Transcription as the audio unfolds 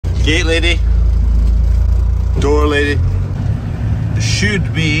Gate lady, door lady. There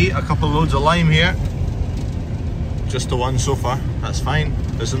should be a couple loads of lime here. Just the one so far, that's fine.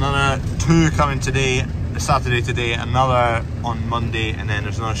 There's another 2 coming today, Saturday today, another on Monday, and then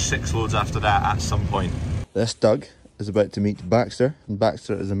there's another 6 loads after that at some point. This Doug is about to meet Baxter, and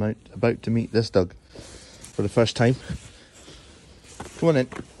Baxter is about to meet this Doug for the first time. Come on in.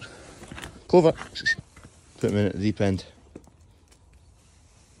 Clover. Put him in at the deep end.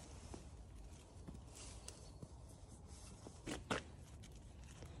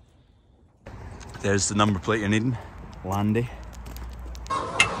 There's the number plate you're needing. Landy.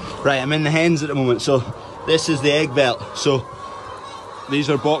 Right, I'm in the hens at the moment, so this is the egg belt. So these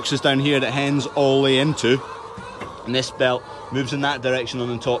are boxes down here that hens all lay into, and this belt moves in that direction on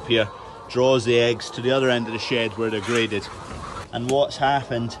the top here, draws the eggs to the other end of the shed where they're graded. And what's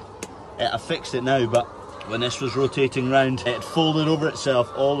happened, I fixed it now, but when this was rotating round, it folded over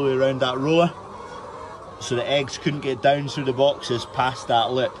itself all the way around that roller, so the eggs couldn't get down through the boxes past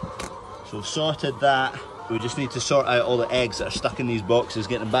that lip. So we've sorted that. We just need to sort out all the eggs that are stuck in these boxes,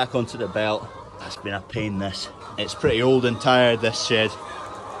 get them back onto the belt. That's been a pain, this. It's pretty old and tired, this shed.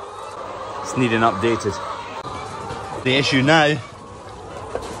 It's needing updated. The issue now,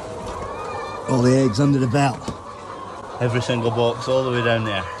 all the eggs under the belt. Every single box, all the way down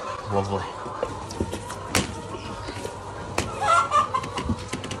there. Lovely.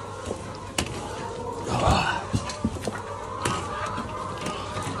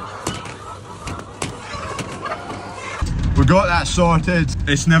 We got that sorted.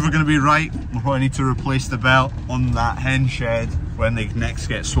 It's never going to be right. We'll probably need to replace the belt on that hen shed when they next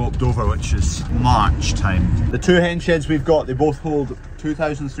get swapped over, which is March time. The 2 hen sheds we've got, they both hold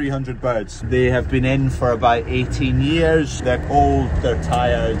 2,300 birds. They have been in for about 18 years. They're old, they're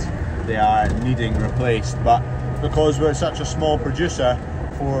tired, they are needing replaced, but because we're such a small producer,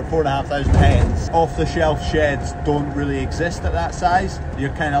 for 4,500 hens, off-the-shelf sheds don't really exist at that size.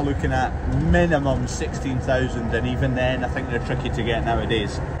 You're kind of looking at minimum 16,000, and even then I think they're tricky to get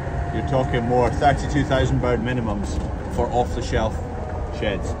nowadays. You're talking more 32,000 bird minimums for off-the-shelf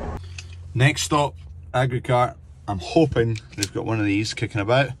sheds. Next stop, Agricar. I'm hoping they've got one of these kicking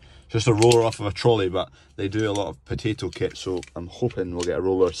about. Just a roller off of a trolley, but they do a lot of potato kit, so I'm hoping we'll get a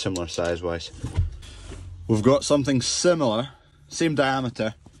roller similar size-wise. We've got something similar, same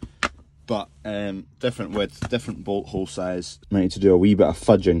diameter, but different width, different bolt hole size. Might need to do a wee bit of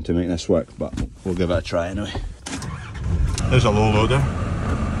fudging to make this work, but we'll give it a try anyway. There's a low loader.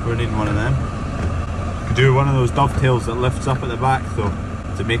 We're needing one of them. Could do one of those dovetails that lifts up at the back though,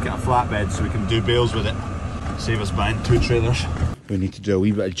 to make it a flatbed so we can do bales with it. Save us buying 2 trailers. We need to do a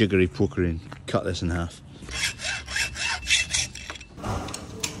wee bit of jiggery pokery and cut this in half.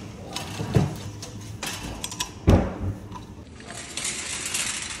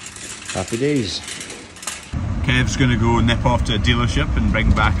 Happy days. Kev's going to go nip off to a dealership and bring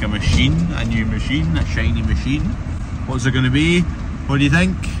back a machine, a new machine, a shiny machine. What's it going to be? What do you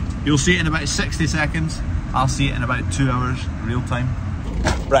think? You'll see it in about 60 seconds. I'll see it in about 2 hours, real time.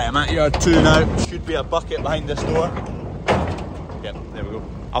 Right, I'm at yard 2 now. Should be a bucket behind this door. Yep, there we go.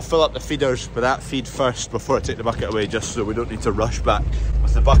 I'll fill up the feeders with that feed first before I take the bucket away, just so we don't need to rush back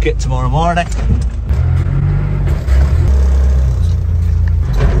with the bucket tomorrow morning.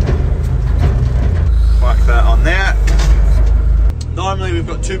 Whack that on there. Normally we've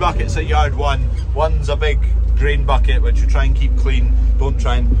got 2 buckets at yard 1. One's a big grain bucket which we try and keep clean, don't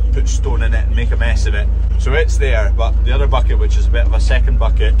try and put stone in it and make a mess of it. So it's there, but the other bucket, which is a bit of a second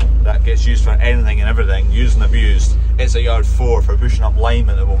bucket that gets used for anything and everything, used and abused, it's at yard 4 for pushing up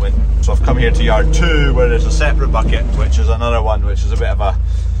lime at the moment. So I've come here to yard 2 where there's a separate bucket, which is another one which is a bit of a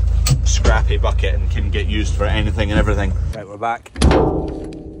scrappy bucket and can get used for anything and everything. Right, we're back.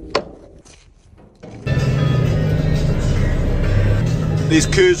 These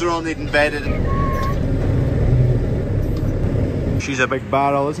coos are all needing bedded. She's a big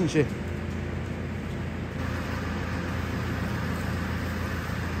barrel, isn't she?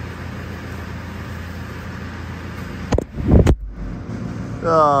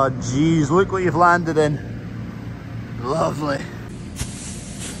 Oh geez, look what you've landed in. Lovely.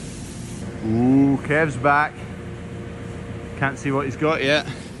 Ooh, Kev's back. Can't see what he's got yet.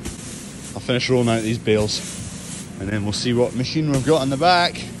 I'll finish rolling out these bales and then we'll see what machine we've got on the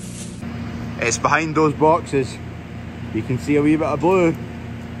back. It's behind those boxes. You can see a wee bit of blue.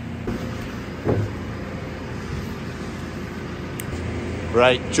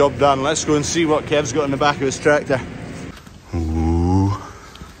 Right, job done. Let's go and see what Kev's got in the back of his tractor. Ooh.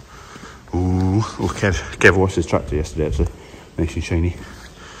 Ooh. Oh, Kev washed his tractor yesterday actually. Nice and shiny.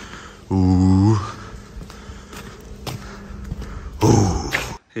 Ooh. Ooh.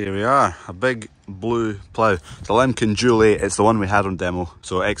 Here we are, a big blue plough. It's a Lemken Juwel. It's the one we had on demo,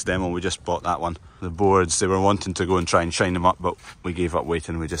 so ex-demo, we just bought that one. The boards, they were wanting to go and try and shine them up, but we gave up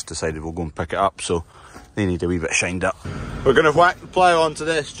waiting. We just decided we'll go and pick it up, so they need a wee bit shined up. We're going to whack the plough onto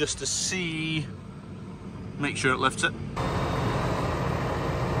this just to see, make sure it lifts it.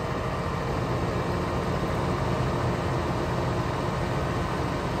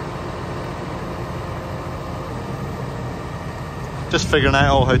 Just figuring out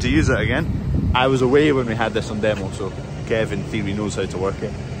all how to use it again. I was away when we had this on demo, so Kev in theory knows how to work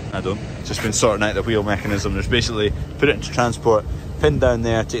it. I don't. It's just been sorting out the wheel mechanism. There's basically, put it into transport, pin down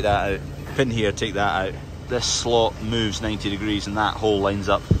there, take that out, pin here, take that out. This slot moves 90 degrees and that hole lines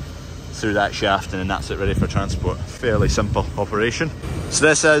up through that shaft, and then that's it, ready for transport. Fairly simple operation. So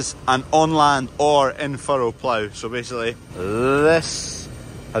this is an on-land or in-furrow plough. So basically, this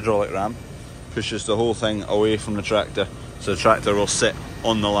hydraulic ram pushes the whole thing away from the tractor. So the tractor will sit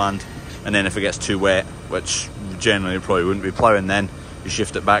on the land, and then if it gets too wet, which generally probably wouldn't be ploughing then, you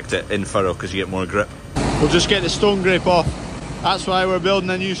shift it back to in-furrow because you get more grip. We'll just get the stone grape off. That's why we're building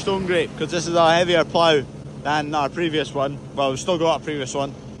a new stone grape, because this is a heavier plough than our previous one. Well, we've still got our previous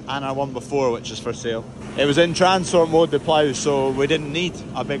one and our one before, which is for sale. It was in transport mode, the plough, so we didn't need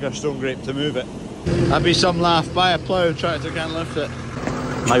a bigger stone grape to move it. That'd be some laugh. Buy a plough, tractor can't lift it.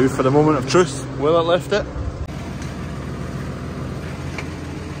 Now for the moment of truth, will it lift it?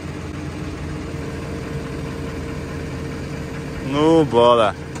 No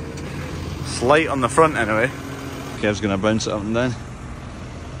bother. Slight on the front anyway. Kev's gonna bounce it up and down.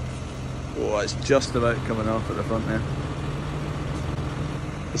 Oh, it's just about coming off at the front there.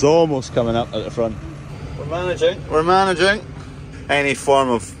 It's almost coming up at the front. We're managing. We're managing. Any form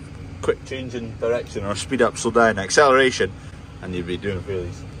of quick change in direction or speed up, slow down, acceleration, and you'd be doing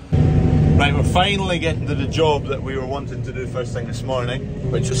wheelies. Right, we're finally getting to the job that we were wanting to do first thing this morning,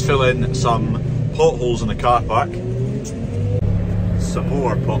 which was fill in some potholes in the car park. Some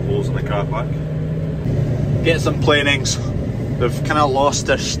more potholes in the car park. Get some planings. They've kind of lost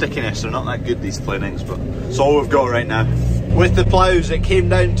their stickiness. They're not that good, these planings, but it's all we've got right now. With the ploughs, it came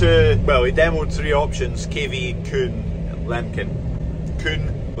down to, well, we demoed 3 options: KV, Kuhn, Lemken.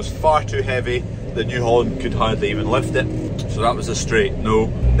 Kuhn was far too heavy. The New Holland could hardly even lift it, so that was a straight no.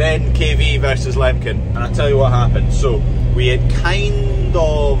 Then KV versus Lemken, and I'll tell you what happened. So we had kind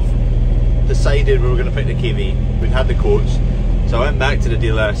of decided we were going to pick the KV. We'd had the quotes. So I went back to the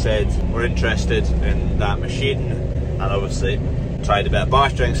dealer, I said, we're interested in that machine, and obviously tried a bit of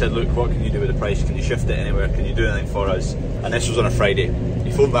bartering, said, look, what can you do with the price? Can you shift it anywhere? Can you do anything for us? And this was on a Friday.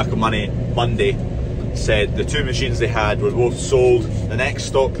 He phoned back on Monday, said the 2 machines they had were both sold. The next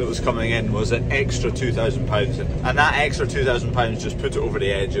stock that was coming in was an extra £2,000, and that extra £2,000 just put it over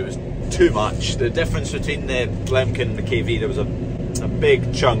the edge. It was too much. The difference between the Lemken and the KV, there was a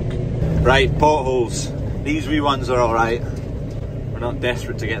big chunk. Right, potholes. These wee ones are all right. Not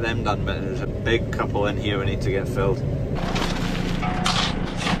desperate to get them done, but there's a big couple in here we need to get filled.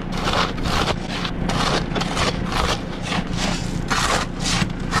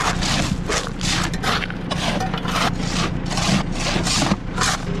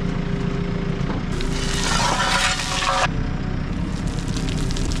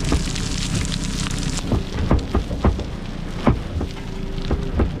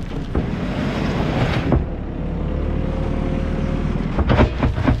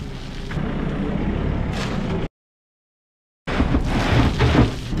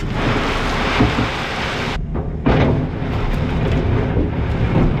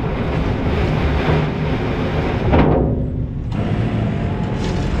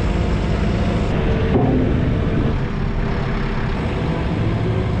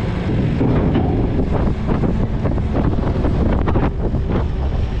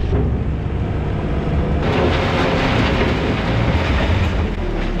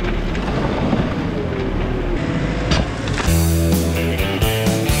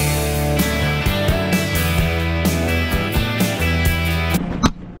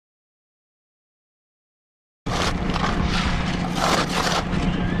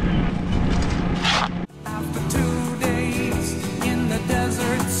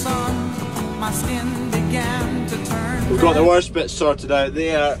 We've got the worst bit sorted out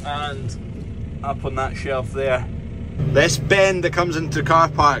there and up on that shelf there. This bend that comes into the car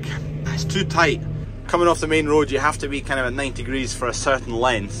park, it's too tight. Coming off the main road, you have to be kind of at 90 degrees for a certain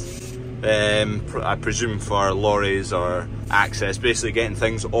length. I presume for lorries or access, basically getting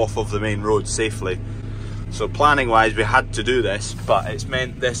things off of the main road safely. So planning wise, we had to do this, but it's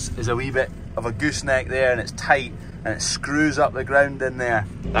meant this is a wee bit of a gooseneck there and it's tight and it screws up the ground in there.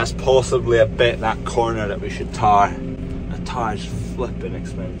 That's possibly a bit, that corner, that we should tar. The tar's flipping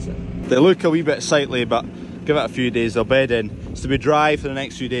expensive. They look a wee bit sightly, but give it a few days, they'll bed in. It's to be dry for the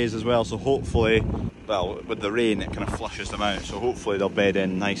next few days as well, so hopefully, well, with the rain it kind of flushes them out, so hopefully they'll bed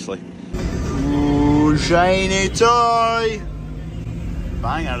in nicely. Ooh, shiny toy!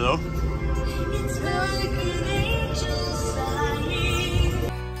 Banger though.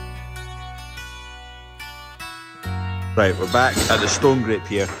 Right, we're back at the stone grape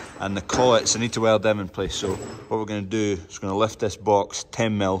here, and the collets, I need to weld them in place. So what we're going to do is we're going to lift this box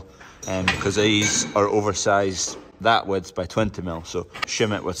 10mm, because these are oversized that width by 20mm, so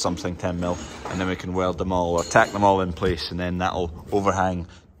shim it with something 10mm, and then we can weld them all or tack them all in place, and then that'll overhang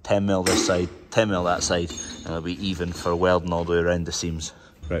 10mm this side, 10mm that side, and it'll be even for welding all the way around the seams.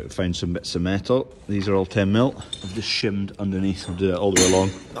 Right, we found some bits of metal. These are all 10mm. I've just shimmed underneath. I'll do that all the way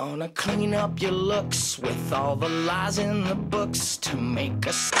along. Gonna clean up your looks with all the lies in the books to make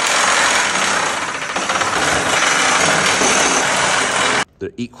us. They're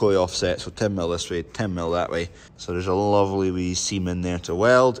equally offset, so 10mm this way, 10mm that way. So there's a lovely wee seam in there to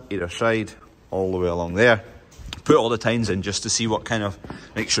weld either side, all the way along there. Put all the tines in just to see what kind of,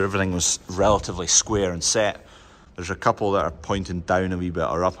 make sure everything was relatively square and set. There's a couple that are pointing down a wee bit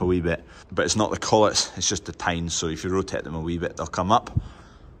or up a wee bit, but it's not the collets, it's just the tines. So if you rotate them a wee bit, they'll come up.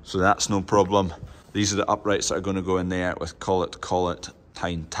 So that's no problem. These are the uprights that are going to go in there with collet,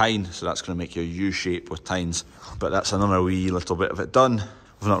 tine, tine. So that's going to make your U shape with tines. But that's another wee little bit of it done.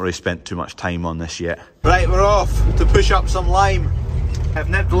 We've not really spent too much time on this yet. Right, we're off to push up some lime. I've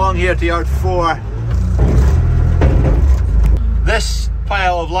nipped along here to yard 4. This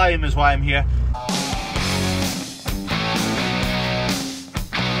pile of lime is why I'm here.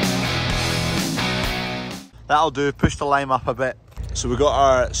 That'll do, push the lime up a bit. So we got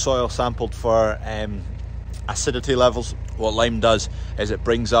our soil sampled for acidity levels. What lime does is it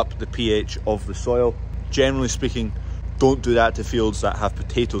brings up the pH of the soil. Generally speaking, don't do that to fields that have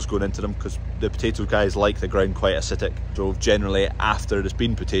potatoes going into them, because the potato guys like the ground quite acidic. So generally after there's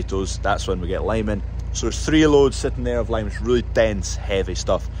been potatoes, that's when we get lime in. So there's 3 loads sitting there of lime. It's really dense, heavy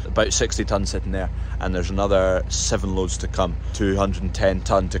stuff. About 60 tonnes sitting there, and there's another 7 loads to come. 210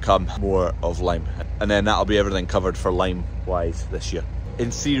 tonne to come, more of lime. And then that'll be everything covered for lime-wise this year.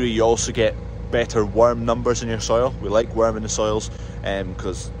 In theory, you also get better worm numbers in your soil. We like worm in the soils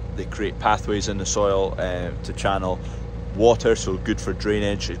because they create pathways in the soil to channel water, so good for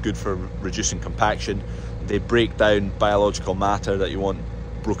drainage, it's good for reducing compaction. They break down biological matter that you want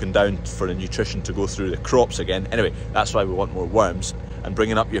broken down for the nutrition to go through the crops again. Anyway, that's why we want more worms, and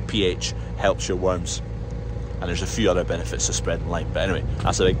bringing up your pH helps your worms. And there's a few other benefits to spreading lime, but anyway,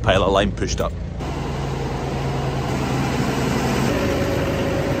 that's a big pile of lime pushed up.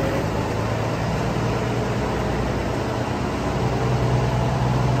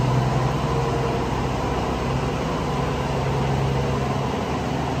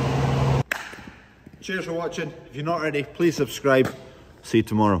 Cheers for watching. If you're not already, please subscribe. See you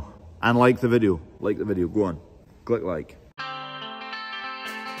tomorrow. And like the video. Like the video. Go on. Click like.